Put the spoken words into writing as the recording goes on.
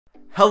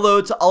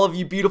Hello to all of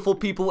you beautiful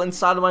people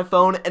inside of my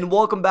phone, and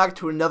welcome back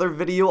to another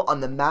video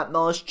on the Matt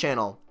Mellish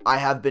channel. I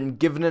have been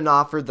given an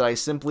offer that I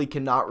simply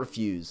cannot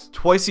refuse.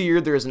 Twice a year,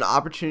 there is an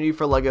opportunity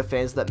for LEGO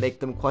fans that make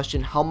them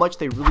question how much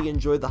they really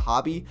enjoy the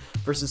hobby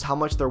versus how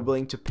much they're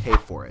willing to pay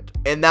for it.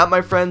 And that,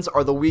 my friends,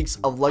 are the weeks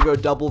of LEGO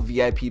Double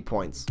VIP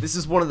points. This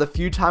is one of the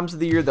few times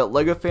of the year that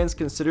LEGO fans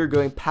consider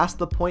going past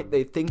the point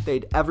they think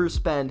they'd ever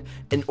spend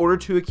in order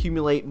to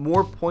accumulate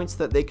more points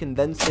that they can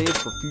then save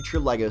for future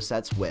LEGO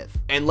sets with.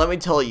 And let me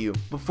tell you,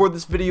 before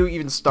this video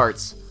even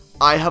starts,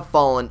 I have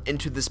fallen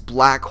into this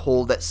black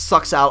hole that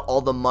sucks out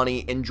all the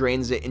money and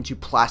drains it into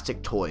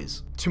plastic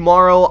toys.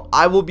 Tomorrow,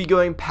 I will be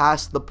going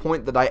past the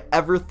point that I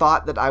ever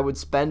thought that I would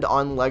spend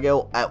on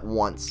LEGO at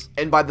once.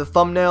 And by the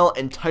thumbnail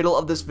and title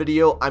of this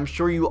video, I'm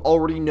sure you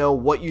already know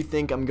what you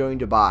think I'm going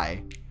to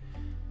buy.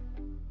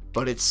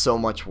 But it's so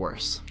much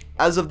worse.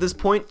 As of this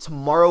point,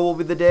 tomorrow will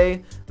be the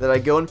day that I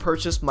go and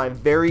purchase my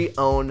very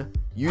own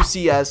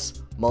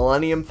UCS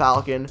Millennium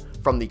Falcon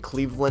from the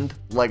Cleveland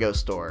LEGO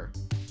store.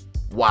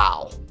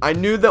 Wow. I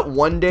knew that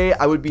one day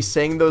I would be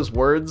saying those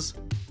words,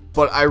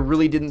 but I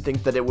really didn't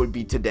think that it would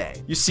be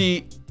today. You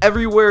see,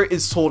 everywhere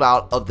is sold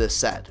out of this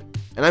set.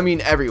 And I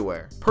mean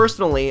everywhere.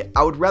 Personally,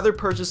 I would rather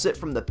purchase it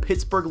from the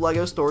Pittsburgh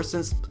LEGO store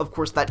since, of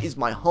course, that is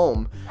my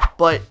home,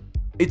 but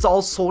it's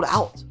all sold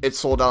out. It's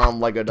sold out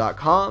on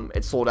Lego.com.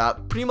 It's sold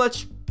out pretty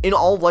much in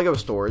all LEGO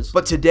stores.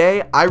 But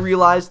today, I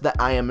realized that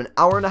I am an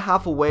hour and a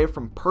half away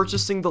from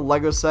purchasing the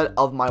LEGO set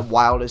of my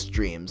wildest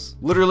dreams.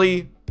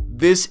 Literally,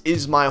 this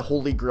is my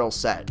holy grail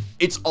set.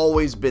 It's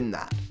always been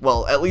that.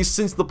 Well, at least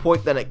since the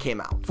point that it came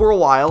out. For a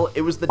while,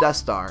 it was the Death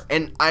Star,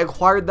 and I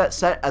acquired that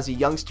set as a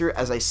youngster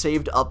as I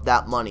saved up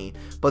that money.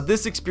 But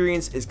this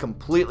experience is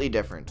completely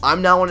different.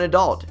 I'm now an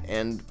adult,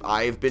 and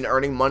I've been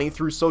earning money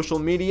through social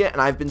media, and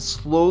I've been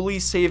slowly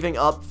saving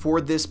up for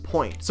this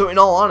point. So in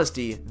all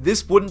honesty,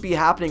 this wouldn't be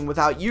happening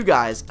without you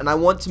guys, and I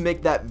want to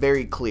make that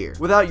very clear.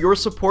 Without your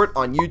support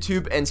on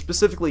YouTube, and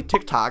specifically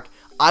TikTok,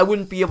 I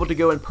wouldn't be able to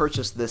go and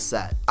purchase this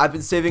set. I've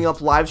been saving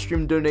up live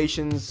stream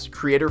donations,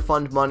 creator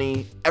fund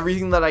money,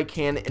 everything that I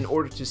can in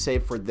order to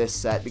save for this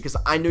set because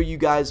I know you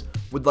guys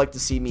would like to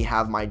see me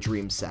have my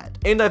dream set.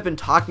 And I've been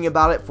talking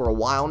about it for a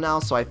while now,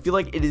 so I feel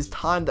like it is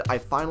time that I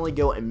finally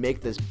go and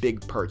make this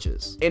big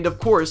purchase. And of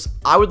course,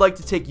 I would like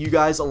to take you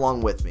guys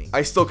along with me.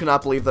 I still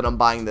cannot believe that I'm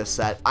buying this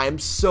set. I am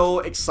so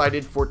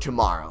excited for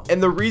tomorrow.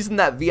 And the reason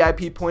that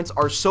VIP points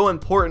are so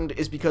important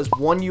is because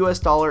 $1 US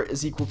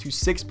is equal to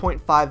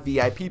 6.5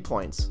 VIP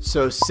points.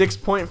 So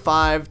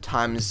 6.5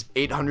 times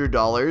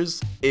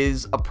 $800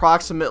 is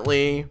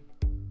approximately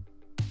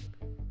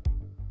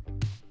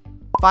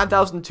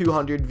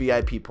 5,200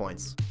 VIP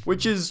points,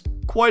 which is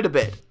quite a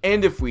bit.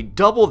 And if we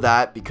double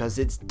that, because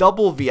it's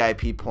double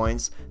VIP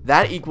points,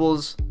 that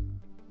equals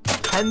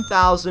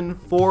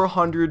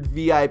 10,400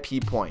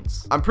 VIP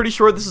points. I'm pretty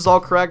sure this is all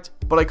correct,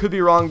 but I could be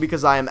wrong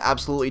because I am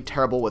absolutely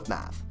terrible with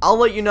math. I'll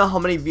let you know how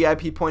many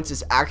VIP points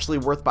is actually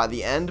worth by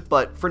the end,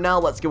 but for now,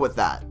 let's go with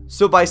that.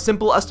 So by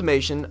simple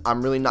estimation,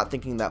 I'm really not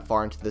thinking that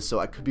far into this, so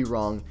I could be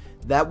wrong.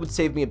 That would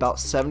save me about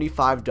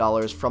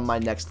 $75 from my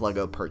next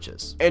LEGO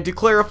purchase. And to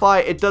clarify,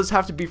 it does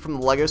have to be from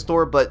the LEGO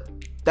store, but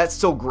that's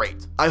still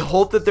great. I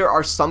hope that there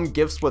are some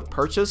gifts with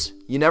purchase.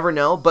 You never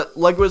know, but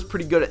LEGO is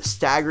pretty good at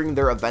staggering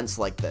their events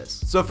like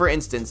this. So for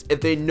instance, if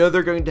they know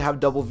they're going to have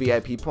double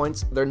VIP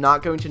points, they're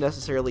not going to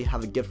necessarily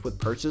have a gift with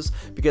purchase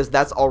because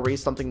that's already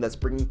something that's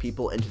bringing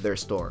people into their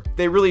store.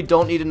 They really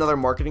don't need another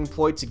marketing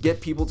ploy to get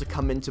people to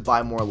come in to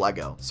buy more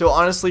LEGO. So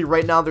honestly,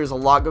 right now there's a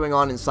lot going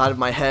on inside of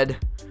my head.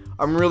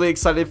 I'm really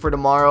excited for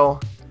tomorrow.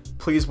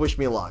 Please wish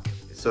me luck.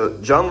 So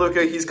Gian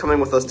Luca, he's coming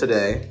with us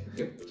today.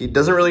 Yep. He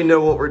doesn't really know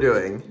what we're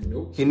doing.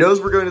 Nope. He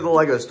knows we're going to the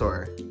LEGO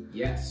store.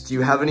 Yes. Do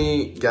you have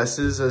any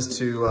guesses as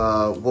to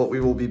what we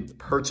will be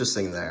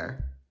purchasing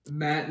there?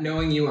 Matt,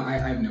 knowing you, I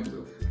have no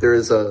clue. There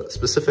is a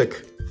specific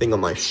thing on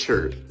my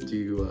shirt. Do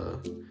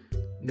you,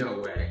 No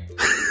way.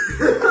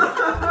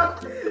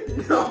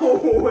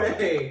 No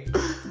way.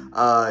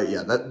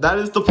 Yeah, that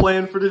is the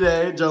plan for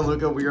today. Gian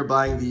Luca, we are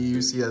buying the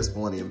UCS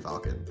Millennium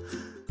Falcon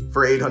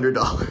for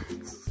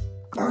 $800.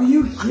 Are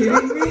you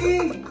kidding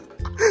me?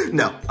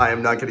 No, I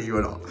am not kidding you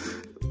at all.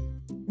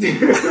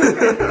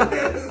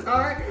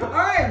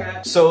 Alright,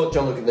 Matt. So,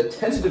 Gian Luca, the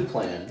tentative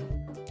plan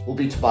will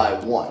be to buy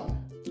one.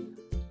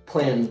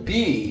 Plan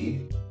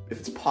B, if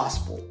it's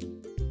possible.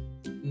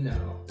 No.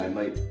 I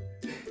might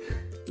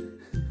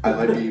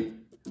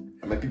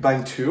be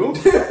buying two.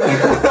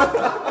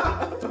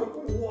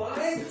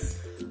 What?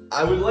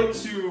 I would like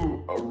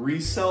to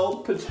resell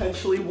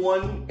potentially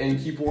one and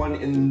keep one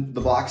in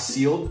the box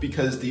sealed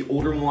because the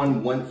older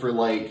one went for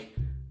like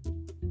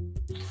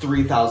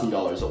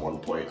 $3,000 at one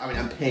point. I mean,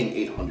 I'm paying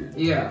 $800.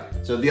 Yeah.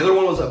 So the other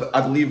one was,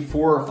 I believe, $400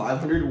 or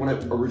 $500 when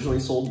it originally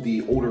sold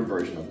the older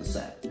version of the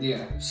set.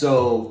 Yeah.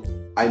 So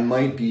I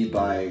might be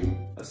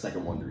buying a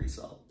second one to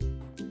resell.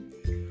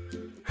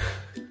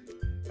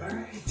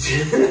 Alright.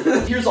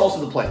 Here's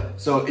also the plan.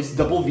 So it's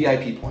double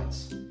VIP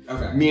points.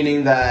 Okay.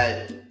 Meaning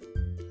that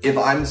if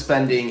I'm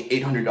spending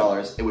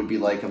 $800, it would be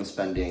like I'm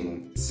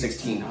spending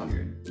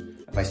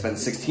 $1,600. If I spend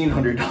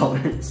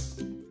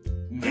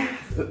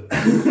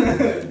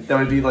 $1,600, that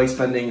would be like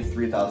spending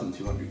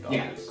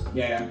 $3,200.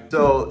 Yeah.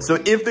 So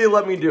if they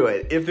let me do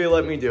it,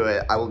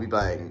 I will be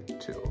buying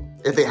 2.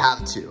 If they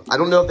have 2. I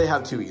don't know if they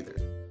have 2 either.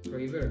 Bro,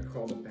 you better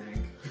call the bank.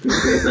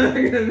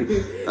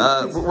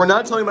 We're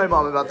not telling my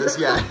mom about this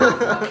yet.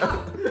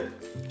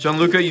 Gian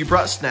Luca, you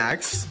brought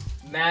snacks.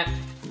 Matt,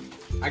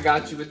 I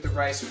got you with the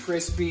Rice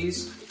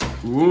Krispies.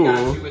 Ooh. I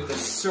got you with the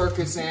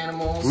circus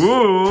animals.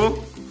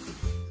 Ooh.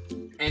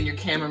 And your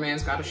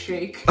cameraman's got a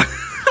shake.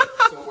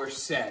 So we're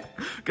set.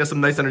 Got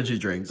some nice energy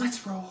drinks.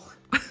 Let's roll.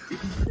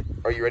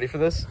 Are you ready for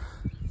this?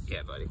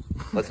 Yeah, buddy.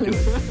 Let's do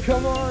it.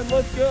 Come on,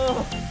 let's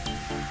go.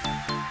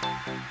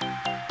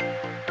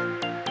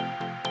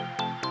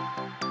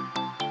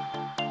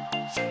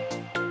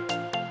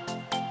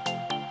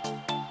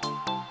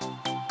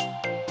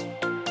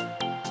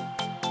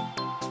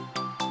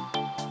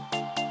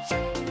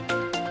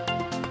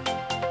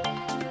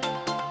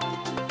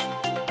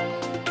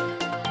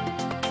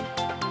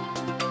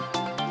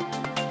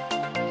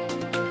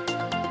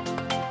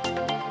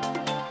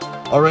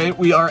 All right,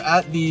 we are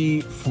at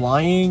the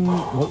Flying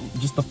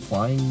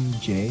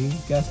J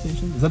gas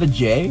station? Is that a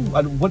J?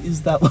 What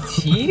is that?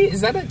 T?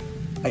 Is that a...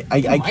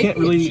 I can't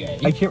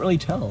really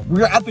tell.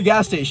 We're at the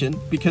gas station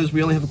because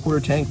we only have a quarter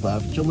tank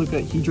left. Gian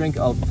Luca, he drank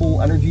a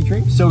full energy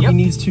drink, so he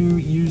needs to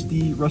use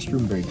the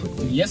restroom very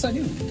quickly. Yes, I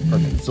do.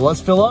 Perfect. So let's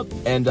fill up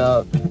and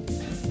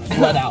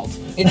let out.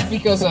 It's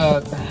because,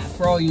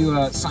 for all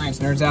you science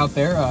nerds out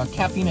there,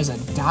 caffeine is a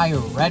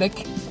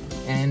diuretic,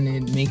 and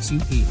it makes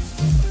you pee.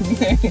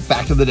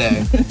 Fact of the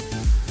day.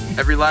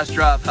 Every last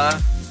drop, huh?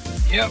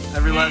 Yep.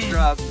 Every last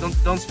drop.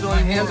 Don't spill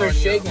any. My hands are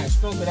shaking. I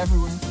spilled it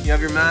everywhere. You have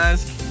your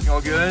mask. You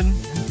all good? I'm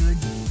good.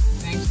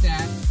 Thanks,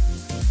 Dad.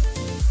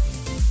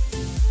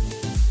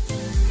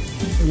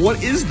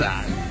 What is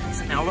that? It's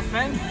an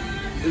elephant.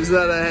 Is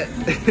that a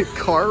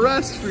car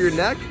rest for your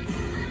neck?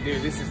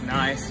 Dude, this is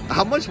nice.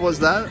 How much was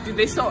that? Dude,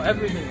 they sell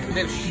everything.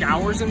 They have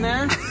showers in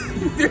there.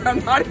 Dude,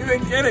 I'm not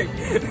even kidding.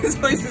 This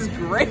place is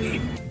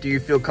great. Do you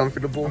feel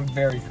comfortable? I'm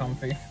very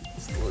comfy.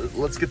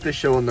 Let's get this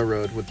show on the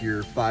road with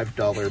your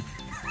 $5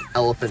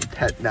 elephant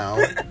pet now.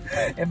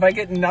 If I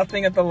get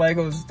nothing at the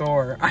Lego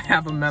store, I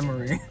have a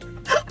memory.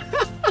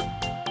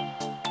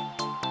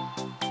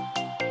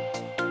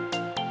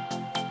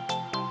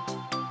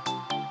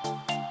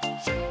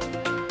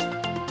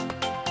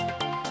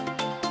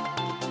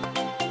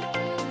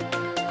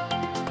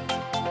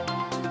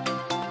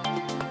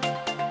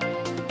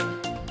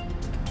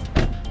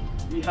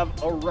 We have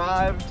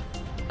arrived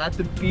at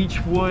the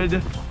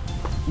Beechwood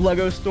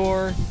Lego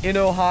store in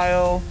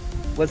Ohio.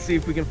 Let's see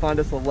if we can find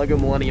us a Lego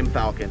Millennium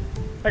Falcon.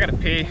 I gotta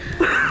pee.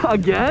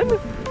 Again? Is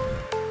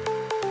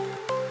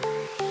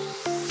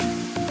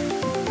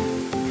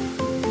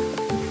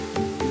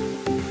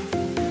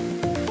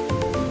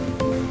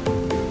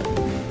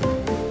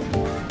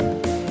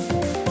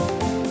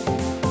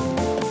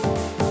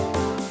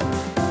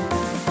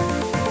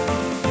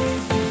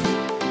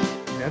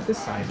that the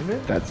size of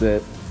it? That's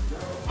it.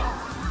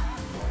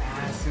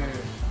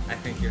 I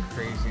think you're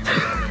crazy.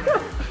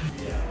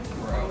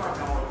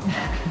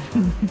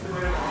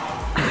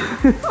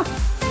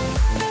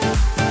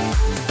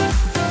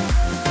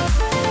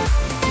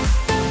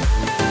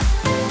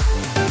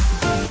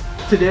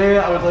 Today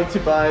I would like to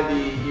buy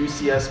the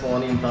UCS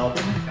Millennium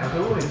Falcon.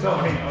 Absolutely. So,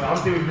 hey,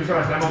 obviously we've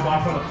got a demo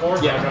box on the floor,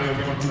 so I'm going to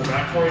get one from the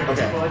back for you.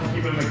 Okay. If you like to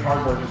keep it in the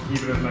cardboard, just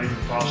keep it as nice as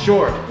possible.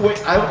 Sure. Wait,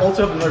 I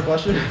also have another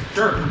question.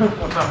 Sure.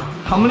 What's up?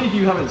 How many do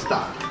you have in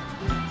stock?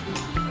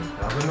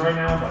 7 right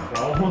now, about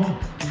 12 of them.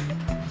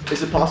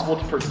 Is it possible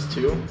to purchase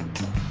 2?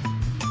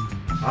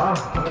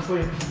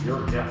 Honestly, I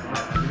think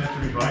that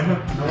should be fine.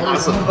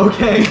 Awesome.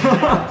 Okay.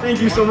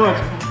 Thank you so much.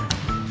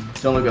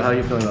 Gian Luca, how are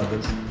you feeling about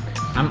this?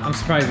 I'm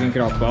surprised you didn't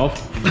get all 12.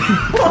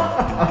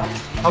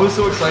 I was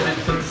so excited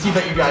to see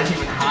that you guys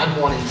even had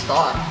one in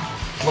stock,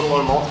 let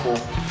alone multiple.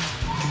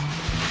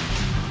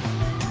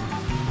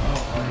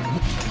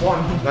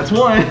 One. That's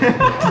one.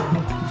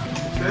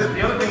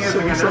 The other thing is,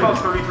 again, they're about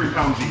 33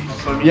 pounds each.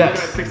 So, I mean,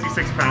 Yes. you're looking at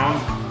 66 pounds.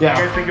 Yeah.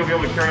 Do you guys think you'll be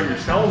able to carry them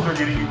yourselves, or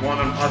do you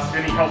want us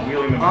any help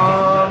wheeling them?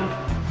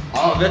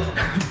 Oh,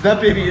 that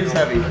baby is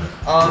heavy.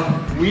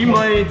 We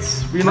might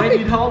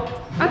need help.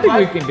 I think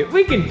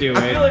we can do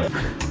I feel like,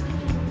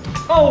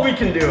 oh, we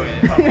can do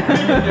it. We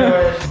can do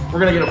it. We're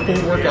gonna get a full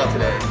workout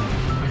today.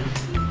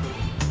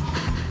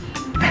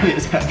 That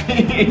is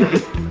heavy.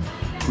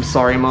 I'm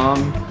sorry,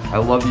 Mom. I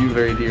love you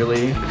very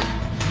dearly.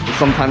 But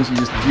sometimes you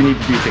need to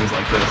do things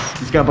like this. You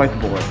just gotta bite the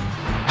bullet.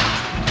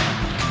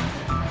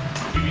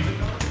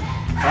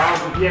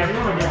 Yeah, if you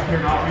want to get here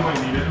now, we might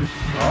need it.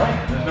 Alright,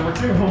 number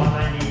 2.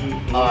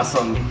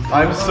 Awesome.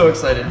 I'm so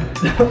excited.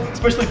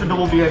 Especially for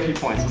double VIP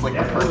points. It's like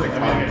the perfect I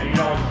time. mean, you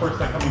know, perks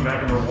that coming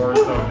back in rewards,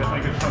 so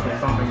definitely get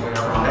something there.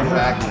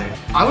 Exactly.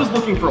 I was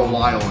looking for a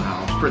while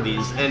now for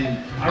these, and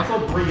I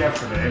sold 3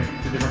 yesterday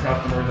to different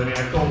customers. I mean,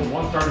 I sold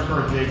 1 starter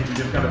for a jig because we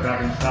just got it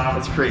back in stock.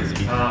 that's crazy.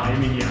 I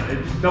mean,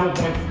 yeah, double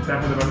points is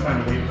definitely the best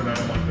time to wait for an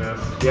item like this.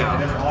 Yeah.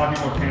 And then a lot of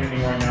people are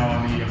panicking right now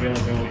on the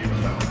availability of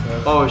a set like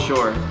this. Oh,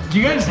 sure. Do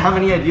you guys have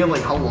any idea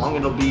like how long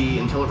it'll be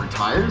until it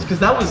retires? Because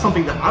that was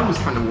something that I was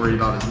kind of worried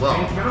about as well.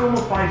 It's been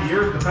almost 5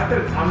 years. The fact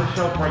that it's on the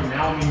shelf right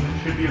now means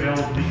it should be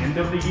available at the end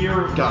of the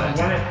year. Got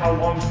it. How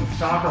long it's in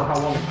stock or how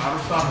long it's out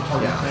of stock is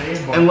hard to say.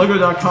 But And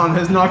Lego.com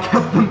has not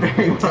kept them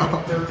very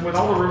well. with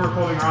all the rumors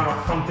floating around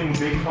about something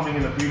big coming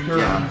in the future.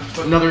 Yeah.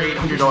 But Another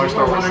 $800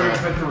 Star Wars wondering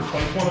set. if to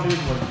replace one of these,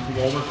 like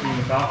the oldest being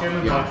the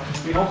Falcon. Yeah.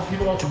 But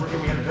people also forget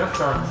we had the Death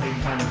Star at the same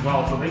time as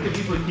well, so they could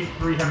easily keep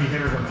 3 heavy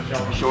hitters on the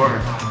shelf. At Sure.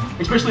 the same time.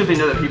 Especially if they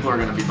know that people are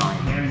going to be buying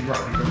them. And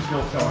right, they're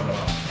still selling them.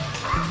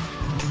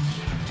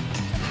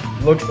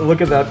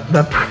 Look at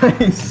that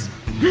price.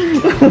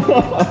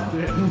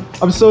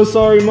 I'm so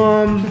sorry,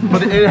 Mom,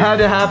 but it had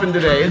to happen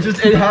today. It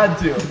had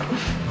to. Is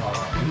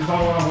this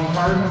all on one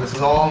card? This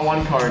is all on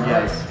one card,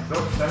 yes. So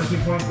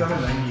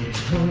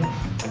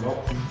 17.798.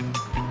 Well,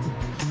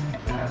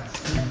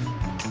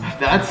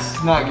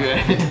 That's not good.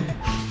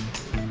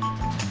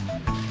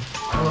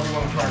 I don't know if you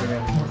want to try it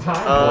one more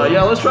time.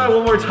 Yeah, let's try it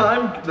one more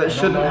time. That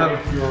shouldn't have.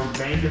 If your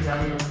bank is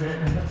having a fit.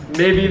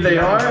 Maybe they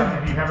are.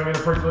 Have you ever made a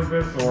purchase like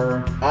this,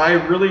 or? I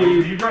Did really.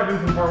 you drive in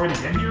from far away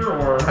to get here,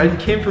 or? I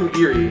came from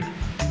Erie.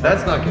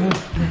 That's not good.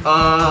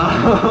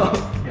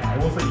 Yeah, I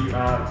will say you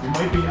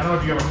might be. I don't know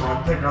if you have a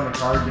fraud ticker on the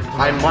card. Just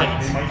I might.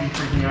 They might be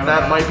freaking out.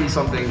 That might be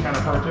something. Kind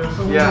of purchase.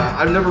 Yeah,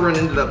 I've never run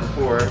into that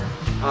before.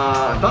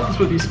 I thought this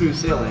would be smooth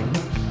sailing.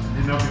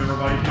 Didn't know if you ever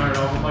bought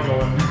 $200 with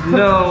Lego and.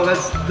 No,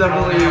 that's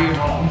definitely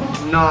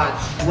not.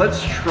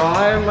 Let's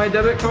try my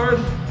debit card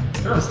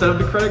instead of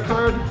the credit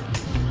card.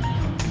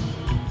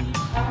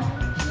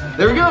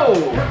 There we go.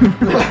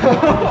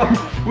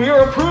 We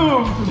are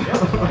approved. Yep, I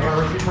got a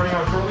receipt running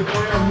out shortly for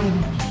you.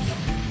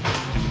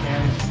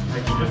 And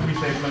just to be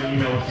safe, I'm going to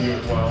email it to you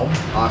as well.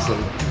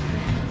 Awesome.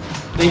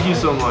 Thank you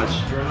so much.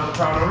 You're another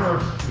proud owner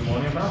of the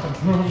Millennium Falcons.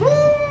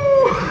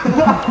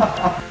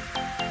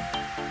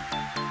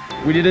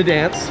 We did a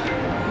dance.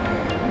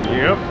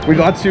 Yep. We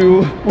got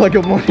to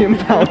Lego Millennium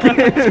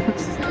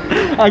Falcons.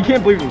 I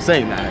can't believe I'm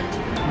saying that.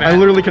 I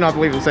literally cannot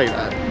believe I'm saying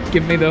that.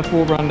 Give me the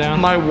full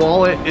rundown. My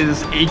wallet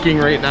is aching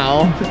right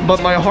now,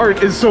 but my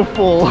heart is so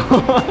full.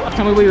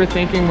 Tell me what you were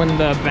thinking when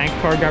the bank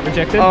card got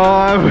rejected.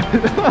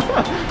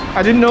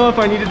 I didn't know if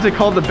I needed to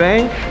call the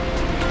bank,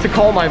 to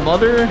call my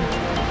mother,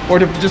 or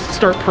to just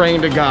start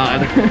praying to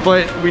God.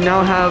 But we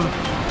now have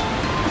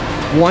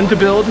 1 to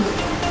build,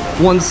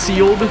 1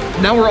 sealed.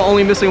 Now we're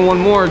only missing 1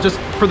 more just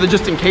for the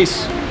just in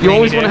case. You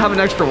always want to have an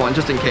extra one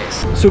just in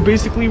case. So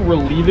basically we're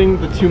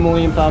leaving the 2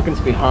 Millennium Falcons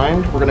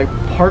behind. We're gonna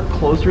park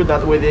closer,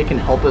 that way they can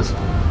help us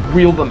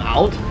wheel them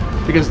out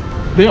because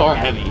they are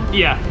heavy.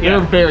 Yeah,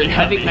 They're very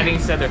heavy. I think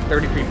he said they're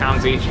 33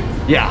 pounds each.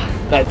 Yeah,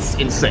 that's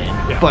insane.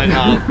 Yeah. But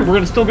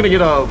we're still gonna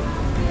get a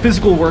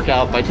physical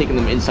workout by taking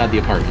them inside the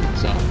apartment,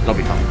 so that'll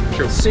be fun.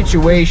 Sure.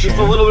 Situation.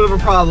 Just a little bit of a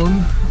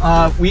problem.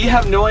 We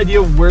have no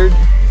idea where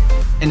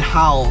and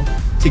how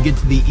to get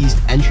to the east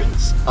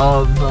entrance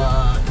of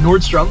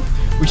Nordstrom,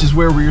 which is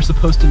where we are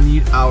supposed to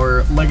meet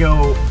our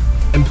Lego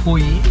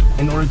employee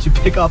in order to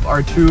pick up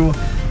our 2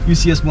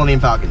 UCS Millennium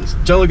Falcons.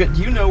 Gian Luca,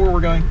 do you know where we're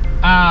going?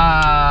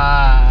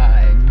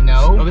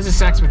 No. Oh, this is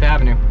Sexsmith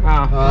Avenue.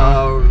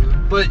 Wow.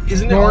 But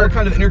isn't it all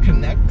kind of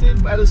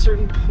interconnected at a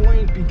certain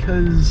point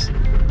because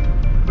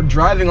we're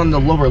driving on the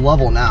lower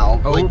level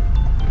now? Oh. Like,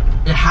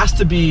 it has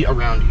to be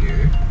around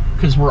here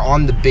because we're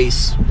on the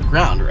base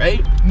ground,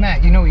 right?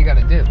 Matt, you know what you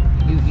gotta do.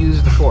 You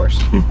use the force.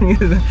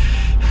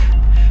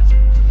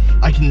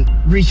 I can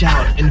reach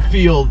out and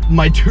feel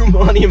my 2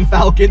 Millennium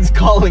Falcons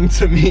calling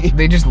to me.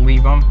 They just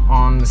leave them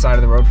on the side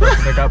of the road for us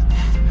to pick up.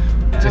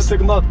 Just pick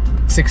them up.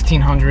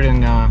 1600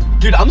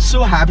 and Dude, I'm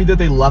so happy that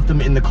they left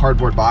them in the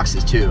cardboard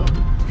boxes too.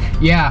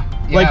 yeah.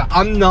 Like,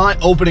 I'm not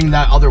opening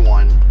that other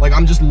one. Like,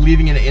 I'm just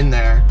leaving it in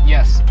there.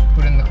 Yes.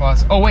 Put it in the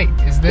closet. Oh wait,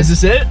 is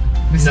this it?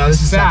 This No, is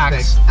this is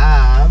Saks.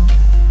 Ave.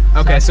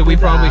 Okay, so we Saks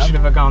probably Ave. should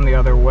have gone the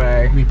other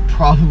way. We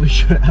probably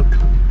should have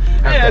gone.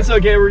 Okay. Yeah, it's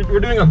okay. We're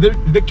doing a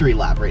victory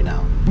lap right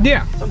now.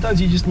 Yeah.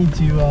 Sometimes you just need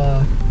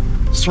to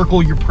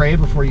circle your prey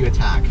before you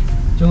attack.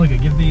 Gian Luca,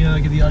 give the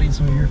audience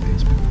some of your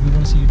face. We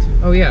want to see you too.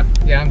 Oh yeah.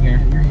 Yeah, I'm here.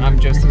 You're here. I'm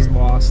just as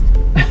lost.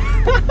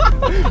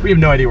 We have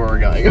no idea where we're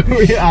going.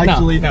 We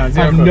actually zero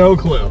have clue. no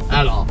clue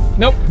at all.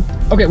 Nope.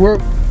 Okay, we're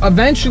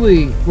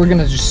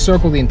gonna just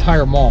circle the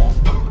entire mall,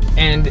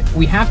 and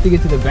we have to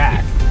get to the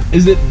back.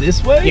 Is it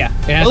this way? Yeah,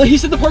 it has Well, to- he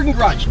said the parking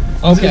garage.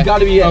 This Okay. has got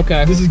to be it.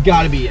 Okay. This has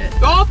got to be it.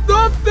 Up,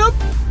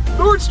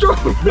 Nordstrom.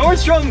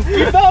 Nordstrom,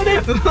 we found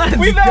it.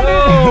 We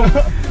found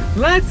it.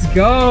 Let's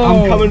go.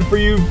 I'm coming for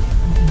you,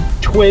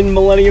 twin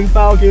Millennium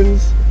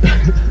Falcons.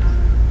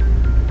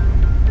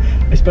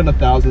 I spent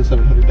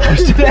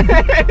 $1,700 today.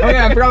 Oh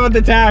yeah, I forgot about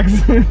the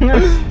tax.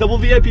 Double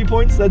VIP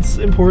points, that's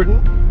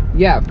important.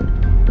 Yeah.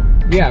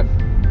 Yeah.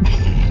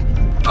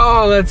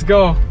 Oh, let's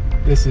go.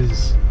 This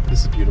is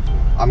beautiful.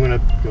 I'm gonna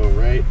go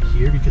right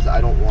here because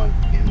I don't want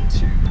him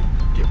to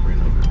get ran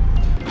over.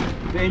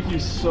 Thank you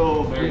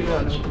so very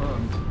much.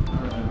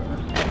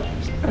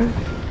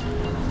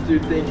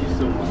 Dude, thank you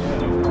so much.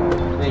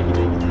 Thank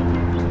you.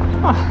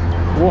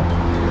 Cool.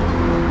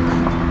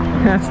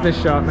 That's the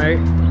shot, mate.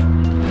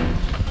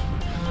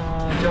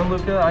 Gian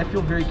Luca, I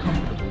feel very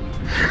comfortable.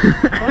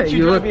 Why don't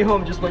you drive me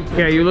home just like that?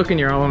 Yeah, you look in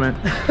your element.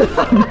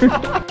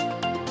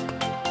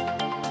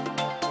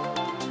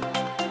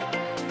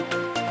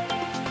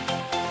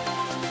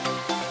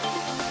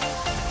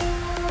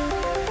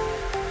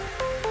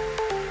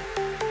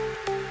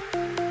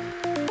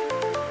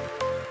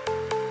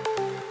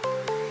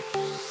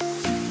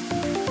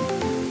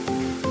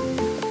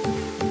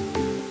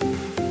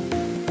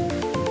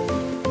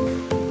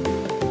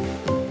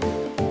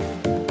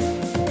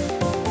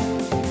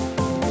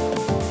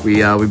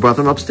 We brought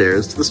them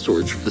upstairs to the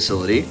storage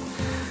facility.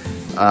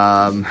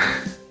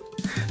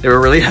 They were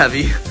really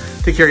heavy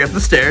to carry up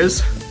the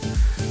stairs,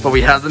 but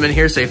we have them in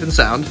here safe and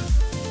sound.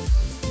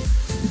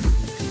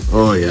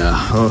 Oh yeah.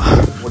 Oh.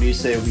 What do you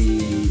say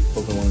we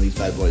open one of these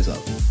bad boys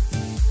up?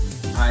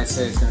 I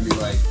say it's gonna be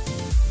like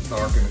the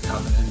Ark of the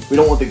Covenant. We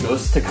don't want the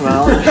ghosts to come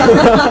out.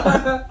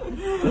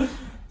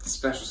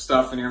 Special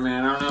stuff in here,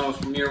 man. I don't know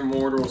if mere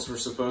mortals were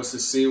supposed to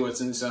see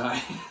what's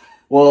inside.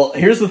 Well,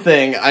 here's the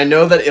thing. I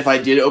know that if I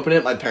did open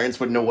it, my parents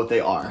would know what they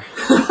are.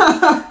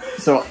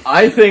 So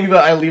I think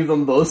that I leave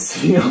them both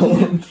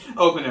sealed.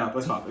 Open it up.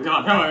 Let's pop it. Come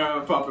on,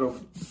 pop it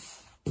open.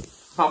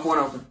 Pop one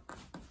open.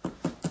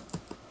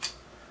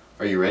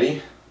 Are you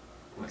ready?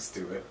 Let's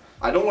do it.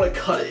 I don't want to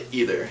cut it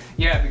either.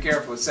 Yeah, be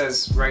careful. It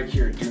says right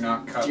here, do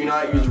not cut. Do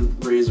not use a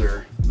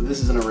razor. But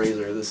this isn't a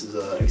razor. This is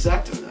an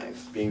X-Acto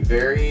knife. Being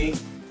very,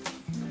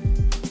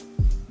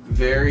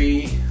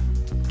 very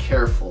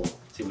careful.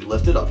 See, we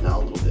lift it up now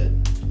a little bit.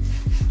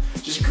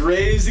 Just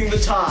grazing the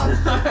top.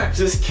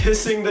 Just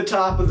kissing the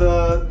top of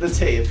the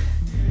tape.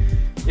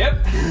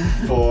 Yep.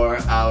 4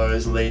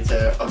 hours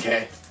later.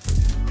 Okay.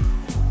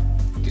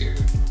 Dude.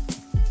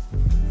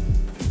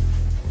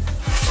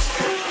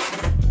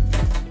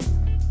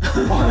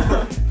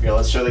 Here,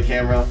 let's show the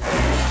camera.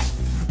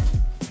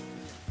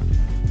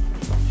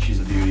 She's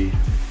a beauty.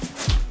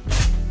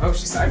 Oh,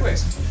 she's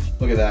sideways.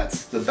 Look at that.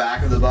 The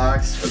back of the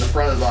box, or the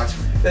front of the box.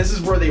 This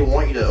is where they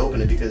want you to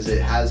open it because it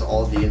has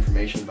all the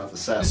information about the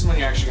set. This is when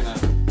you're actually gonna,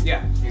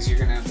 yeah, because you're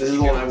gonna. This is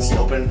the one I will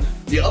open.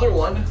 The other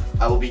one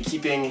I will be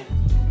keeping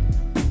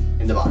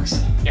in the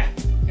box. Yeah,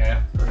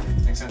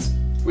 perfect. Makes sense.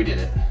 We did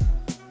it.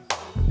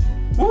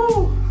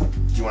 Woo!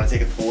 Do you want to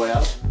take it the full way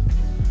out?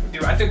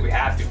 Dude, I think we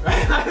have to.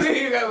 I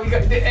think we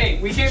got. Hey,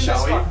 we came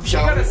Shall this far. we?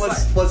 Shall we?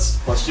 Let's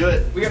do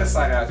it. We gotta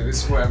slide out, dude.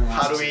 This is what everyone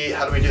How do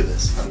we do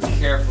this?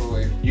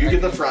 Carefully. You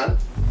get the front.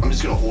 I'm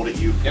just gonna hold it.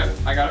 You. Yep,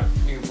 I got it.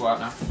 You can pull out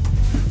now.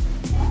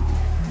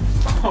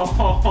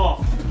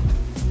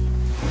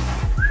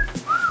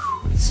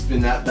 Spin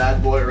that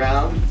bad boy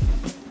around.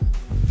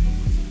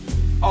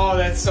 Oh,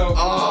 that's so cool.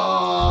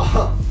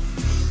 Oh.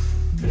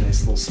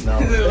 Nice little smell.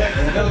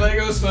 The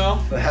Lego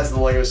smell. It has the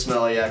Lego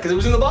smell, yeah, because it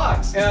was in the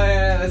box.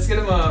 Yeah. Let's get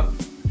him a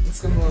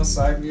little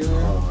side view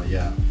there. Oh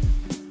yeah.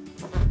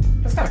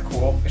 That's kind of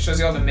cool. It shows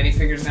you all the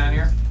minifigures down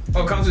here.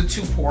 Oh, it comes with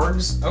 2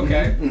 porgs.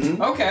 Okay.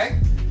 Okay.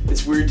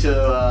 It's weird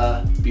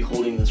to be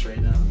holding this right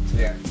now.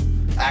 Yeah.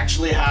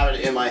 Actually have it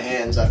in my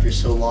hands after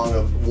so long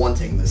of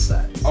wanting this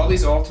set. All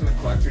these Ultimate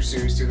Collector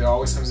series too, they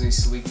always comes in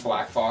these sleek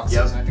black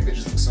boxes, and I think they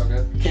just look so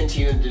good.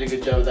 Cantina did a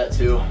good job of that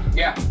too.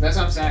 Yeah, that's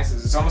what I'm saying.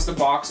 It's almost the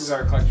boxes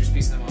are a collector's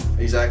piece in them all.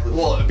 Exactly.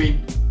 Well, I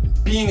mean,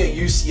 being a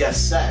UCS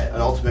set,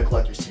 an Ultimate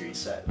Collector Series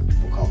set,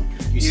 we'll call them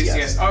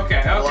UCS.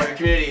 Okay. Like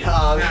community.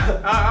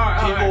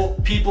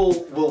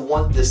 People will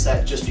want this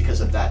set just because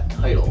of that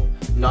title,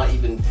 not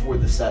even for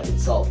the set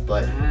itself,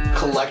 but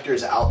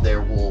collectors out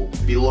there will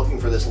be looking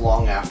for this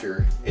long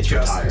after it's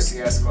retired.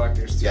 UCS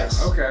collectors too.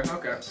 Yes. Okay.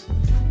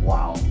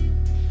 Wow.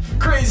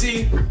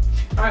 Crazy.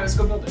 Alright, let's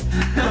go build it.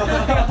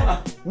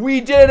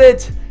 We did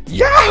it!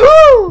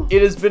 Yahoo!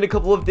 It has been a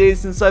couple of days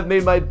since I've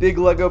made my big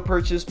Lego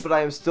purchase, but I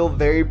am still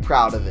very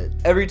proud of it.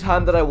 Every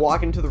time that I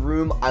walk into the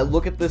room, I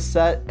look at this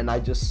set and I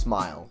just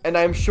smile. And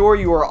I'm sure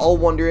you are all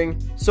wondering,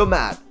 so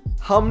Matt,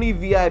 how many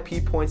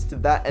VIP points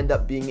did that end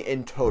up being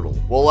in total?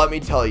 Well, let me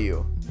tell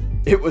you.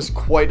 It was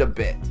quite a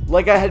bit.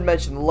 Like I had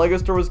mentioned, the Lego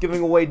store was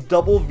giving away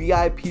double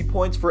VIP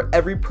points for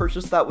every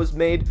purchase that was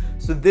made,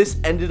 so this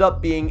ended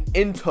up being,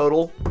 in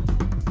total,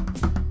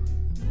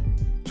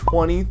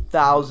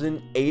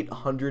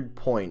 20,800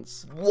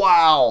 points.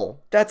 Wow,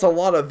 that's a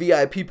lot of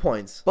VIP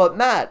points. But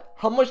Matt,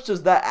 how much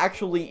does that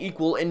actually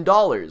equal in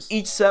dollars?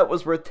 Each set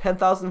was worth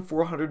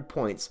 10,400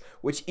 points,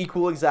 which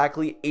equal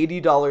exactly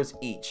 $80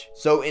 each.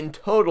 So in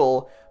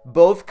total,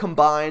 both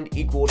combined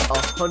equaled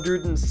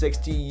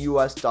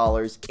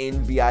 $160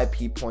 in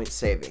VIP point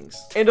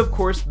savings. And of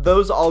course,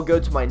 those all go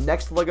to my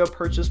next Lego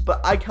purchase,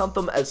 but I count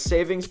them as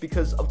savings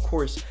because of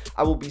course,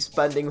 I will be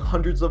spending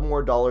hundreds of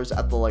more dollars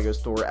at the Lego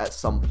store at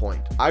some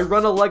point. I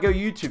run a Lego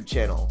YouTube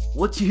channel.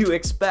 What do you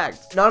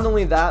expect? Not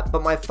only that,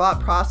 but my thought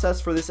process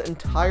for this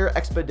entire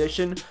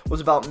expedition was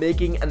about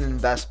making an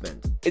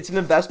investment. It's an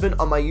investment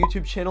on my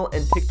YouTube channel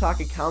and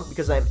TikTok account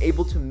because I am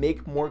able to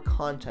make more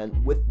content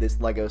with this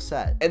Lego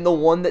set. And the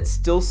one that's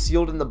still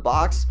sealed in the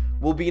box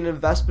will be an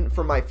investment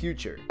for my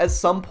future. At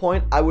some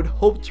point, I would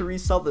hope to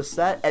resell the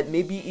set at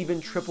maybe even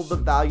triple the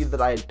value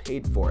that I had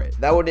paid for it.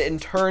 That would in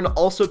turn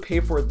also pay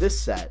for this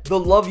set. The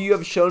love you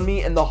have shown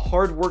me and the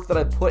hard work that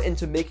I put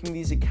into making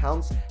these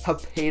accounts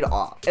have paid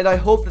off. And I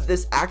hope that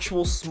this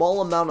actual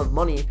small amount of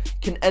money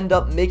can end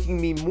up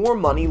making me more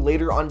money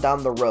later on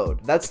down the road.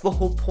 That's the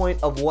whole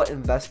point of what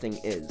investing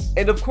is.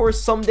 And of course,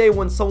 someday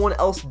when someone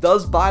else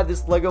does buy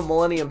this Lego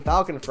Millennium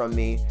Falcon from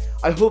me,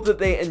 I hope that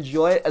they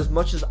enjoy it as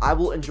much as I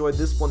will enjoy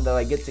this one that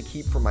I get to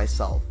keep for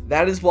myself.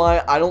 That is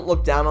why I don't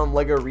look down on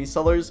Lego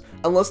resellers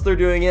unless they're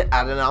doing it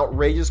at an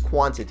outrageous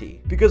quantity,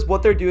 because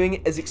what they're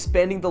doing is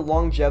expanding the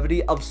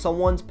longevity of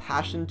someone's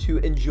passion to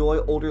enjoy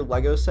older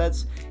Lego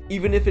sets,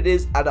 even if it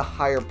is at a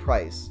higher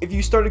price. If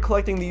you started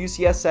collecting the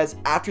UCS sets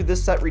after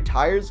this set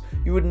retires,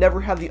 you would never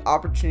have the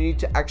opportunity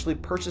to actually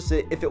purchase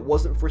it if it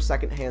wasn't for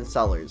secondhand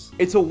sellers.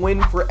 It's a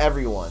win for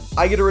everyone.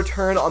 I get a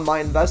return on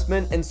my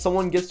investment and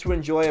someone gets to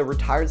enjoy a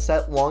retired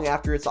set long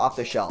after it's off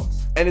the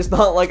shelves. And it's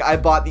not like I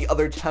bought the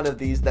other 10 of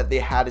these that they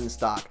had in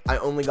stock. I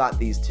only got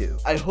these 2.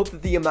 I hope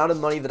that the amount of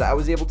money that I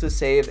was able to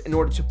save in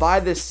order to buy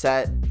this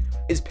set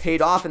is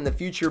paid off in the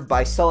future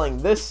by selling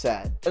this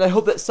set. And I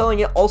hope that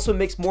selling it also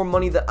makes more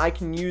money that I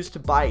can use to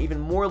buy even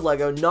more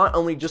Lego, not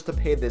only just to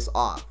pay this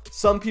off.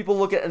 Some people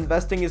look at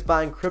investing as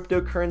buying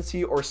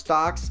cryptocurrency or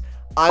stocks.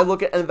 I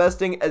look at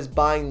investing as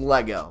buying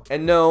Lego.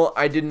 And no,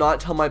 I did not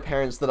tell my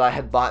parents that I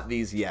had bought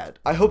these yet.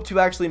 I hope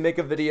to actually make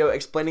a video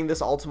explaining this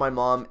all to my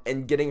mom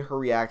and getting her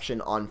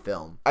reaction on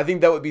film. I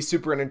think that would be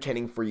super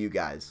entertaining for you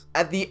guys.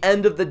 At the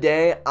end of the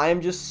day, I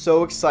am just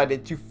so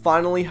excited to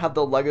finally have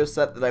the Lego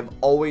set that I've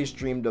always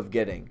dreamed of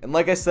getting. And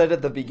like I said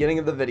at the beginning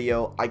of the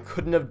video, I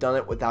couldn't have done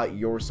it without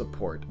your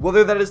support.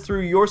 Whether that is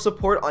through your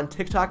support on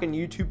TikTok and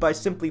YouTube by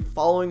simply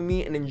following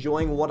me and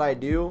enjoying what I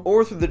do,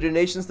 or through the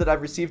donations that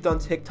I've received on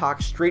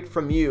TikTok straight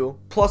from you,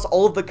 plus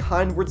all of the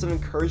kind words of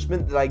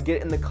encouragement that I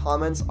get in the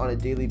comments on a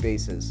daily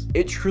basis.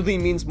 It truly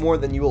means more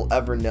than you will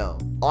ever know.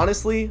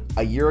 Honestly,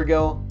 a year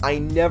ago, I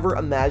never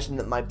imagined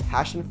that my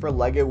passion for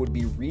Lego would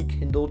be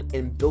rekindled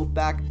and built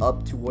back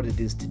up to what it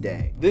is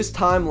today. This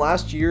time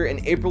last year,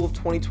 in April of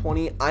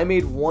 2020, I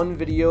made one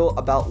video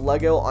about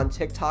Lego on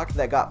TikTok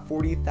that got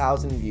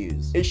 40,000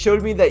 views. It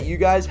showed me that you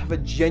guys have a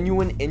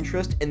genuine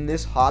interest in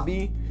this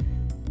hobby,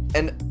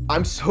 and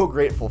I'm so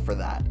grateful for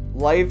that.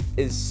 Life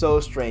is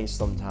so strange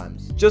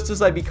sometimes. Just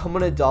as I become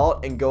an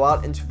adult and go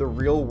out into the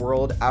real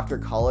world after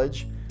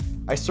college,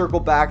 I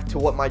circle back to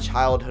what my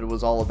childhood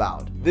was all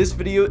about. This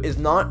video is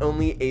not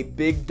only a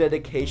big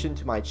dedication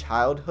to my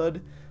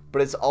childhood,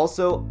 but it's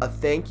also a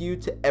thank you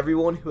to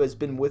everyone who has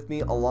been with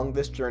me along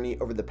this journey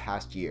over the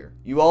past year.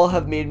 You all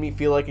have made me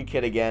feel like a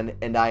kid again,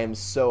 and I am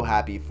so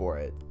happy for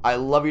it. I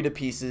love you to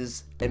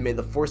pieces, and may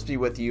the force be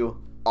with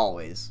you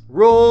always.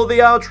 Roll the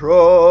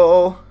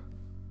outro!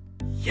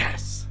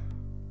 Yes!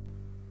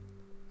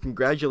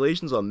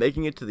 Congratulations on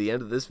making it to the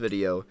end of this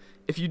video.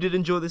 If you did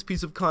enjoy this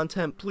piece of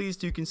content, please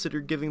do consider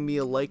giving me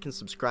a like and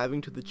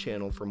subscribing to the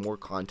channel for more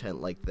content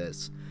like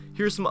this.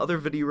 Here's some other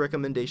video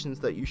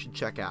recommendations that you should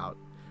check out.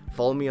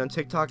 Follow me on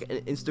TikTok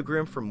and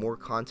Instagram for more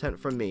content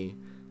from me.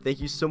 Thank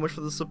you so much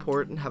for the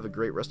support and have a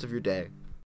great rest of your day.